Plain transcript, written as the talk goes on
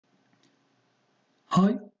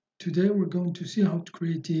Hi, today we're going to see how to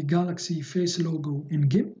create a Galaxy face logo in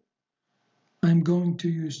Gimp. I'm going to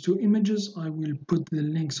use two images. I will put the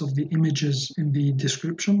links of the images in the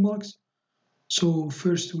description box. So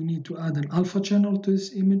first we need to add an alpha channel to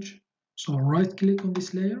this image. So right click on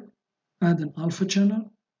this layer, add an alpha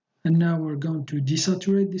channel. And now we're going to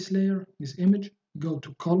desaturate this layer, this image. Go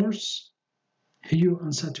to colors, hue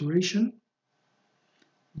and saturation.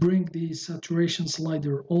 Bring the saturation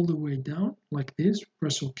slider all the way down like this,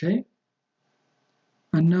 press OK.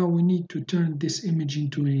 And now we need to turn this image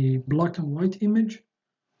into a black and white image.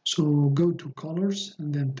 So go to colors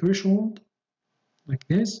and then threshold like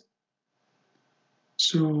this.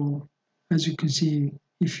 So as you can see,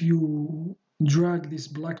 if you drag this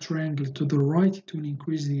black triangle to the right, it will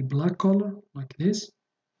increase the black color like this.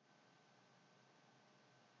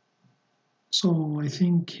 So I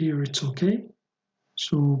think here it's okay.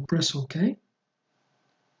 So press OK.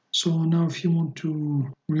 So now if you want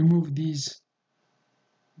to remove these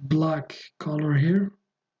black color here,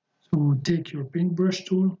 so take your paintbrush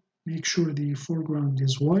tool, make sure the foreground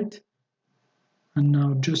is white, and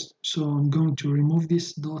now so I'm going to remove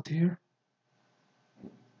this dot here,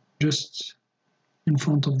 just in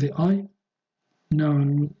front of the eye. Now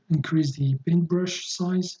I'll increase the paintbrush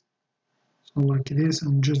size, so like this.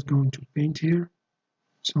 I'm just going to paint here,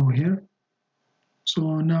 so here.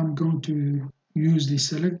 So now I'm going to use the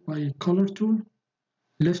select by color tool,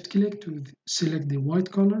 left click to select the white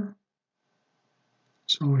color.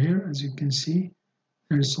 So here, as you can see,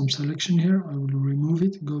 there is some selection here. I will remove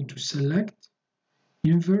it, go to select,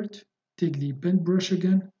 invert, take the paintbrush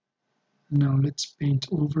again. Now let's paint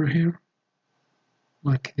over here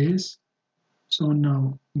like this. So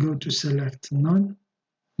now go to select none,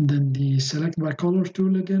 then the select by color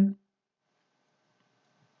tool again,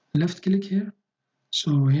 left click here.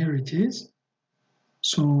 So here it is.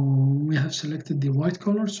 So we have selected the white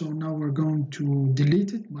color. So now we're going to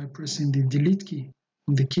delete it by pressing the delete key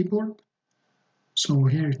on the keyboard. So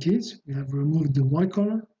here it is. We have removed the white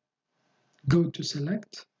color. Go to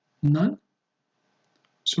select none.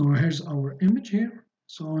 So here's our image here.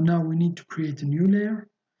 So now we need to create a new layer.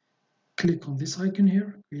 Click on this icon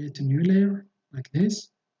here, create a new layer like this.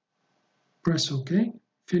 Press OK.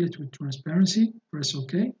 Fill it with transparency. Press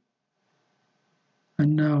OK.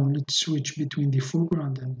 And now let's switch between the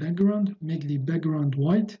foreground and background. Make the background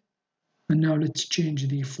white. And now let's change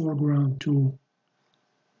the foreground to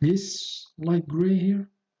this light gray here.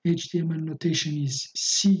 HTML notation is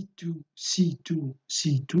C2, C2,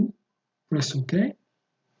 C2. Press OK.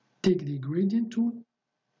 Take the gradient tool.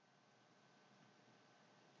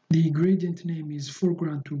 The gradient name is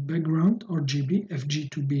foreground to background, RGB, FG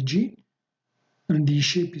to BG. And the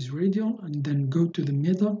shape is radial. And then go to the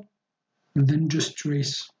middle. And then just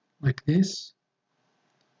trace like this.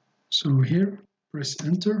 So here, press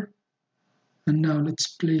enter. And now let's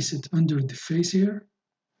place it under the face here.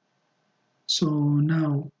 So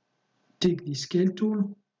now take the scale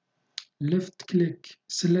tool, left click,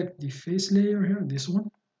 select the face layer here, this one.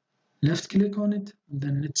 Left click on it, and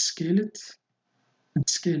then let's scale it.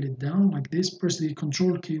 Let's scale it down like this. Press the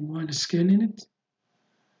control key while scaling it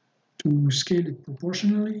to scale it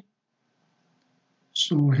proportionally.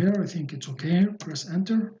 So here, I think it's okay here. Press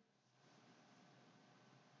enter.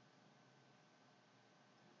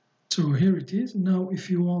 So here it is. Now, if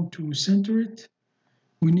you want to center it,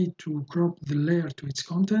 we need to crop the layer to its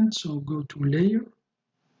content. So go to layer,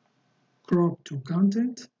 crop to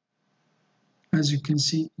content. As you can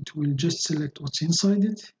see, it will just select what's inside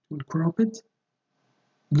it. It will crop it.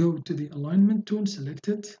 Go to the alignment tool, select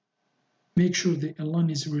it. Make sure the align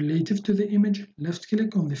is relative to the image. Left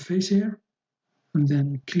click on the face here. And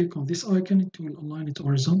then click on this icon, it will align it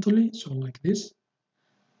horizontally, so like this.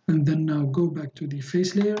 And then now go back to the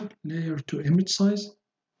face layer, layer to image size,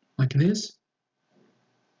 like this.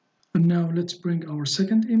 And now let's bring our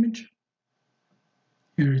second image.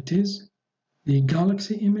 Here it is, the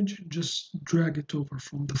Galaxy image. Just drag it over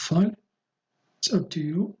from the file. It's up to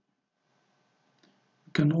you.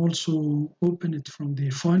 You can also open it from the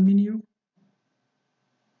file menu.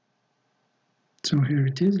 So here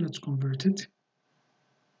it is, let's convert it.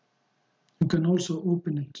 You can also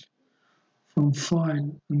open it from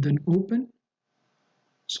file and then open,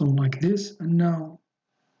 so like this. And now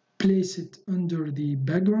place it under the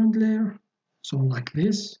background layer, so like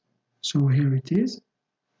this. So here it is.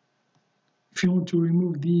 If you want to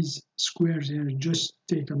remove these squares here, just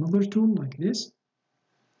take another tool like this.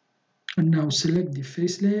 And now select the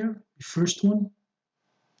face layer, the first one.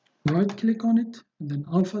 Right click on it, and then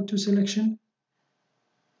alpha to selection.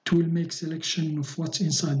 It will make selection of what's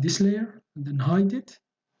inside this layer, and then hide it.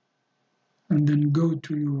 And then go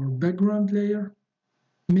to your background layer,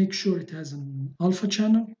 make sure it has an alpha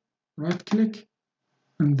channel, right click,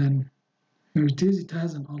 and then here it is, it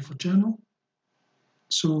has an alpha channel,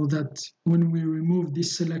 so that when we remove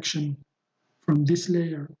this selection from this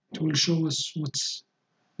layer, it will show us what's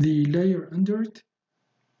the layer under it.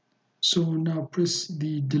 So now press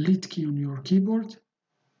the delete key on your keyboard,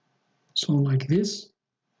 so like this.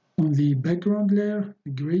 On the background layer,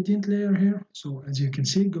 the gradient layer here, so as you can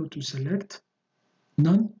see, go to select,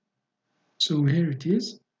 none. So here it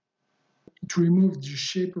is. It removed the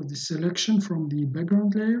shape of the selection from the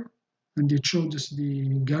background layer, and it showed us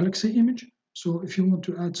the galaxy image. So if you want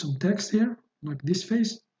to add some text here, like this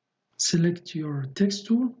face, select your text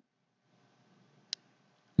tool,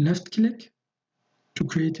 left click to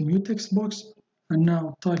create a new text box, and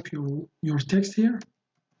now type your text here,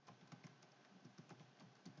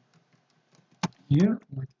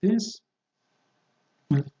 like this.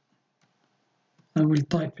 Well, I will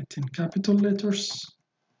type it in capital letters,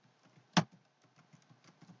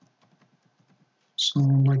 so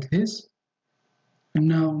like this. And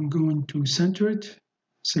now I'm going to center it,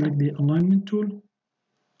 select the alignment tool,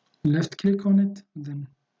 left click on it, and then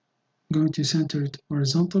I'm going to center it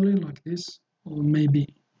horizontally like this, or maybe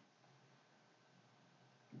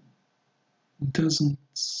it doesn't,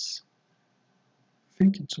 I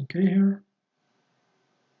think it's okay here.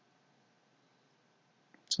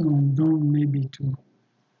 So I'm going maybe to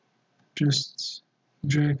just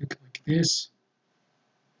drag it like this.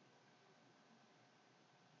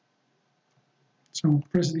 So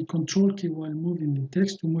press the control key while moving the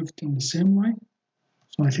text to move it on the same line.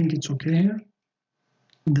 So I think it's okay here.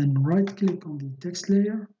 And then right click on the text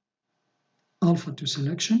layer, alpha to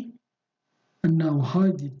selection, and now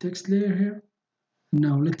hide the text layer here. And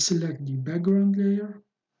now let's select the background layer,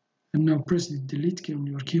 and now press the delete key on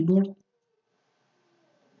your keyboard.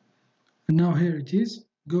 And now here it is.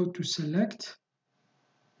 Go to select,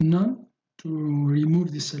 none, to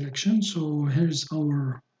remove the selection. So here's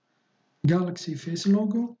our Galaxy face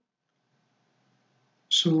logo.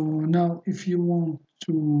 So now if you want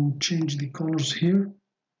to change the colors here,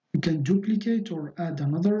 you can duplicate or add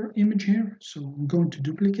another image here. So I'm going to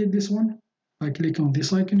duplicate this one by clicking on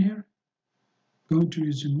this icon here. Going to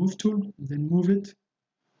use the move tool, then move it.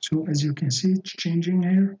 So as you can see, it's changing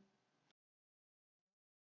here.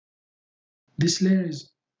 This layer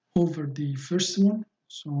is over the first one.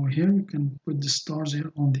 So here you can put the stars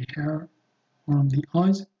here on the hair or on the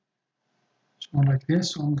eyes. So like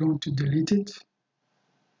this. So I'm going to delete it.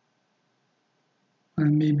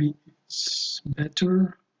 And maybe it's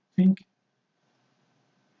better, I think.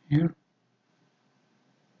 Here.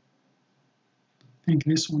 I think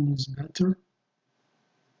this one is better.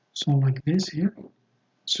 So like this here.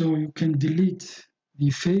 So you can delete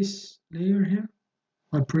the face layer here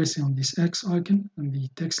by pressing on this X icon and the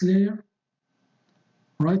text layer.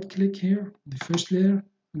 Right click here, the first layer,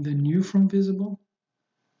 and then new from visible.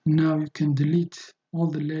 Now you can delete all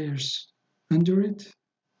the layers under it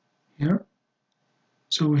here.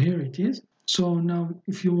 So here it is. So now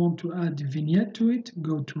if you want to add a vignette to it,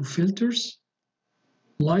 go to filters,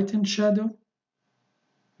 light and shadow,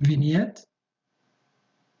 vignette.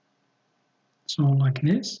 So like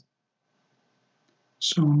this.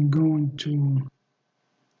 So I'm going to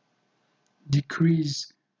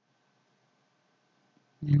decrease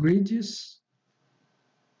the radius.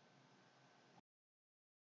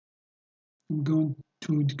 I'm going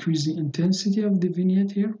to decrease the intensity of the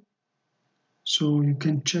vignette here. So you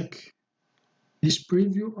can check this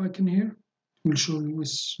preview icon here. It will show you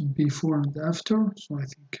this before and after. So I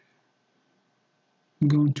think I'm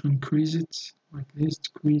going to increase it like this,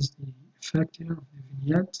 decrease the effect here of the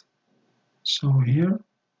vignette. So here.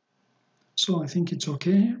 So I think it's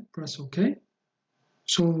okay here. Press OK.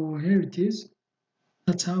 So here it is.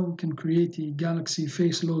 That's how we can create a Galaxy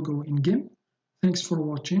face logo in Gimp. Thanks for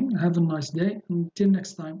watching. Have a nice day. Until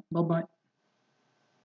next time. Bye-bye.